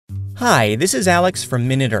Hi, this is Alex from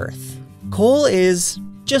MinuteEarth. Coal is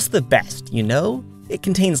just the best, you know? It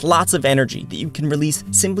contains lots of energy that you can release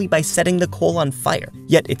simply by setting the coal on fire,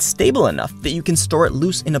 yet it's stable enough that you can store it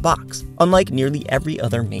loose in a box, unlike nearly every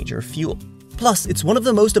other major fuel. Plus, it's one of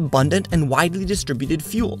the most abundant and widely distributed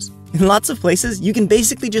fuels. In lots of places, you can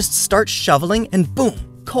basically just start shoveling and boom,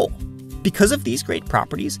 coal. Because of these great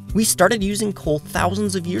properties, we started using coal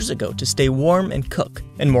thousands of years ago to stay warm and cook,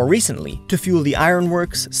 and more recently, to fuel the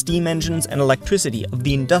ironworks, steam engines, and electricity of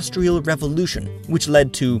the Industrial Revolution, which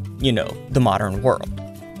led to, you know, the modern world.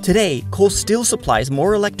 Today, coal still supplies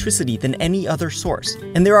more electricity than any other source,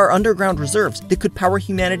 and there are underground reserves that could power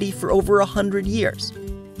humanity for over 100 years.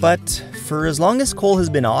 But for as long as coal has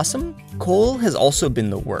been awesome, coal has also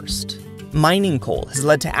been the worst. Mining coal has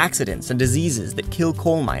led to accidents and diseases that kill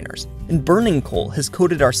coal miners, and burning coal has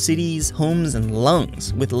coated our cities, homes, and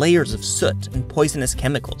lungs with layers of soot and poisonous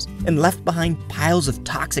chemicals, and left behind piles of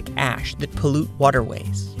toxic ash that pollute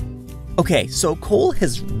waterways. Okay, so coal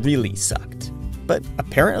has really sucked, but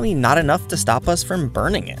apparently not enough to stop us from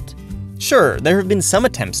burning it. Sure, there have been some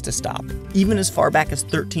attempts to stop, even as far back as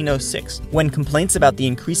 1306, when complaints about the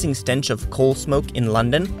increasing stench of coal smoke in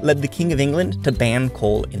London led the King of England to ban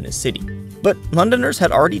coal in the city. But Londoners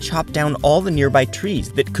had already chopped down all the nearby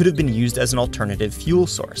trees that could have been used as an alternative fuel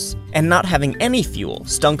source, and not having any fuel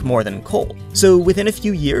stunk more than coal, so within a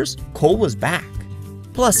few years, coal was back.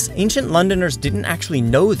 Plus, ancient Londoners didn't actually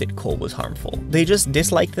know that coal was harmful, they just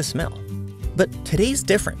disliked the smell. But today's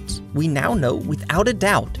different. We now know without a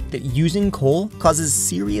doubt that using coal causes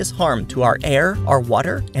serious harm to our air, our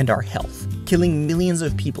water, and our health, killing millions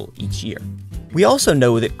of people each year. We also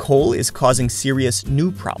know that coal is causing serious new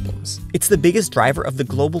problems. It's the biggest driver of the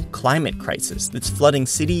global climate crisis that's flooding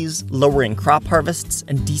cities, lowering crop harvests,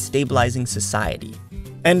 and destabilizing society.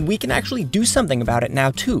 And we can actually do something about it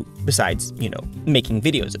now too, besides, you know, making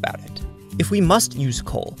videos about it. If we must use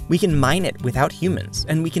coal, we can mine it without humans,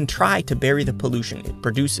 and we can try to bury the pollution it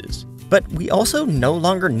produces. But we also no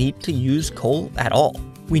longer need to use coal at all.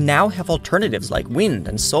 We now have alternatives like wind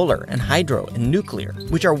and solar and hydro and nuclear,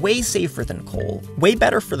 which are way safer than coal, way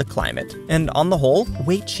better for the climate, and on the whole,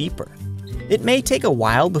 way cheaper. It may take a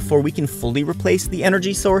while before we can fully replace the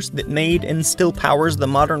energy source that made and still powers the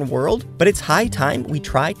modern world, but it's high time we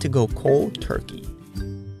try to go cold turkey.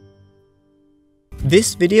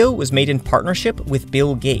 This video was made in partnership with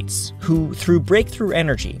Bill Gates, who, through Breakthrough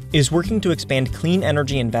Energy, is working to expand clean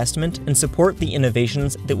energy investment and support the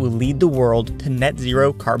innovations that will lead the world to net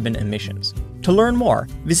zero carbon emissions. To learn more,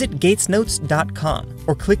 visit gatesnotes.com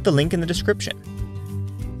or click the link in the description.